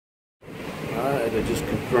Alright, I just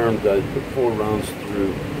confirmed I put 4 rounds through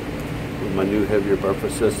with my new heavier buffer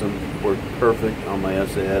system. Worked perfect on my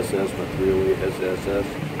SASS, my 308 SASS.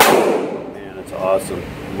 And it's awesome.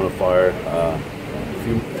 I'm going to fire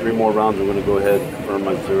 3 more rounds. I'm going to go ahead and confirm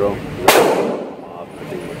my 0.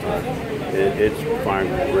 It's firing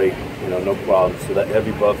great, you know, no problem. So that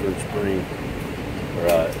heavy buffer and spring,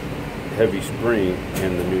 or heavy spring,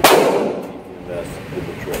 and the new Dpms did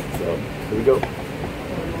the trick. So here we go.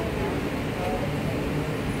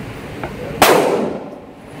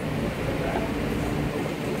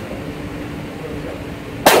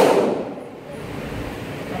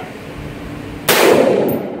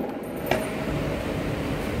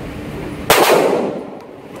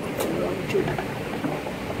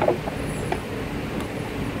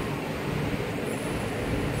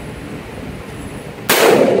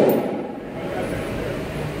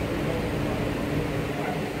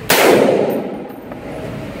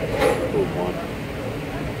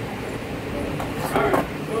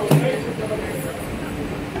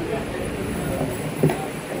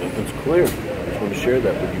 It's clear. I just want to share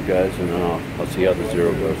that with you guys, and I'll see how the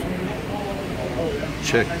 0 goes.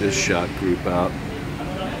 Check this shot group out.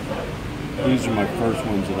 These are my first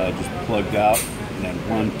ones that I just plugged out, and then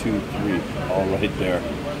 1, 2, 3, all right there.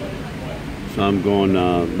 So I'm going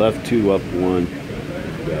left 2, up 1,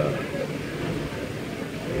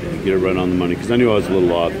 and get it right on the money, because I knew I was a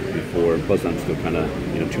little off before, and plus I'm still kind of,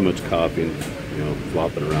 you know, too much coffee and, you know,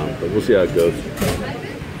 flopping around, but we'll see how it goes.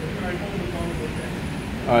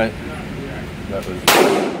 Alright, that was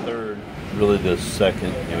the third, really the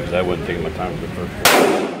second, you know, because I wasn't taking my time for the first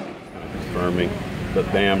one, kind of confirming, but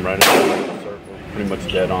bam, right in the circle, pretty much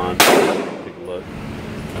dead on. Take a look.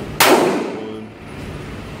 1,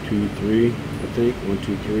 2, 3, I think, 1,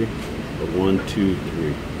 2, 3, or 1, 2,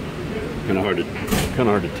 3. Kind of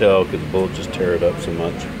hard to tell because the bullets just tear it up so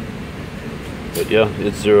much. But yeah,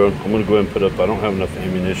 it's 0. I'm gonna go ahead and put up. I don't have enough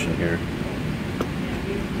ammunition here.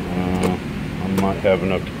 I might have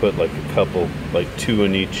enough to put like a couple, like 2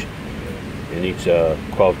 in each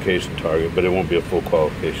qualification target, but it won't be a full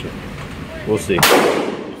qualification. We'll see.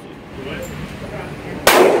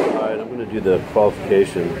 Alright, I'm going to do the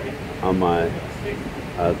qualification on my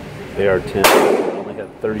AR10. I only have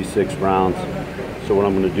 36 rounds, so what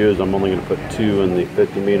I'm going to do is I'm only going to put 2 in the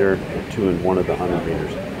 50 meter and 2 in one of the 100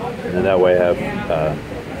 meters. And then that way I have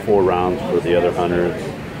 4 rounds for the other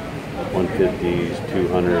 100s. 150s,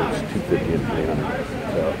 200s, 250, and 300.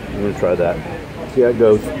 So I'm going to try that. See how it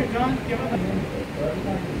goes.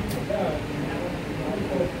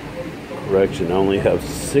 Correction, I only have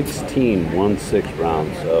 16 1/6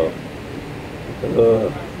 rounds, so I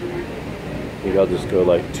think I'll just go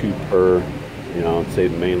like 2 per, you know, and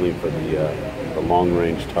save mainly for the long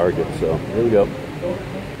range target. So here we go.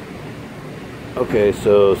 Okay,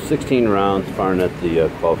 so 16 rounds firing at the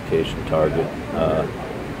qualification target.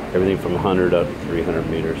 Everything from 100 up to 300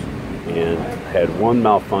 meters, and had 1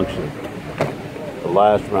 malfunction. The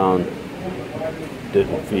last round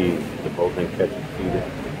didn't feed, the bolt didn't catch and feed it.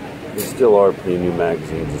 They still are pretty new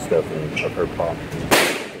magazines and stuff, and I've heard pop.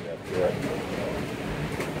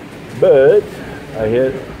 But I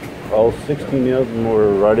hit all 16 of them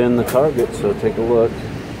were right in the target, so take a look.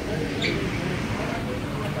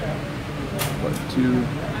 2,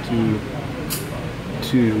 2,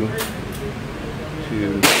 2.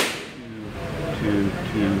 2, 2,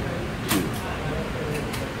 2, 2.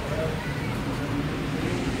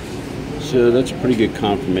 So that's a pretty good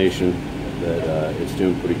confirmation that it's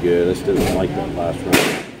doing pretty good. I still didn't like that last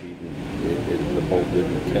round. The bolt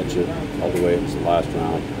didn't catch it all the way. It was the last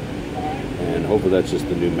round. And hopefully that's just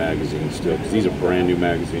the new magazine still, because these are brand new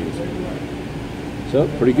magazines. So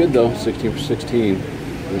pretty good though, 16 for 16.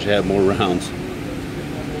 Wish I had more rounds.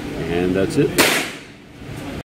 And that's it.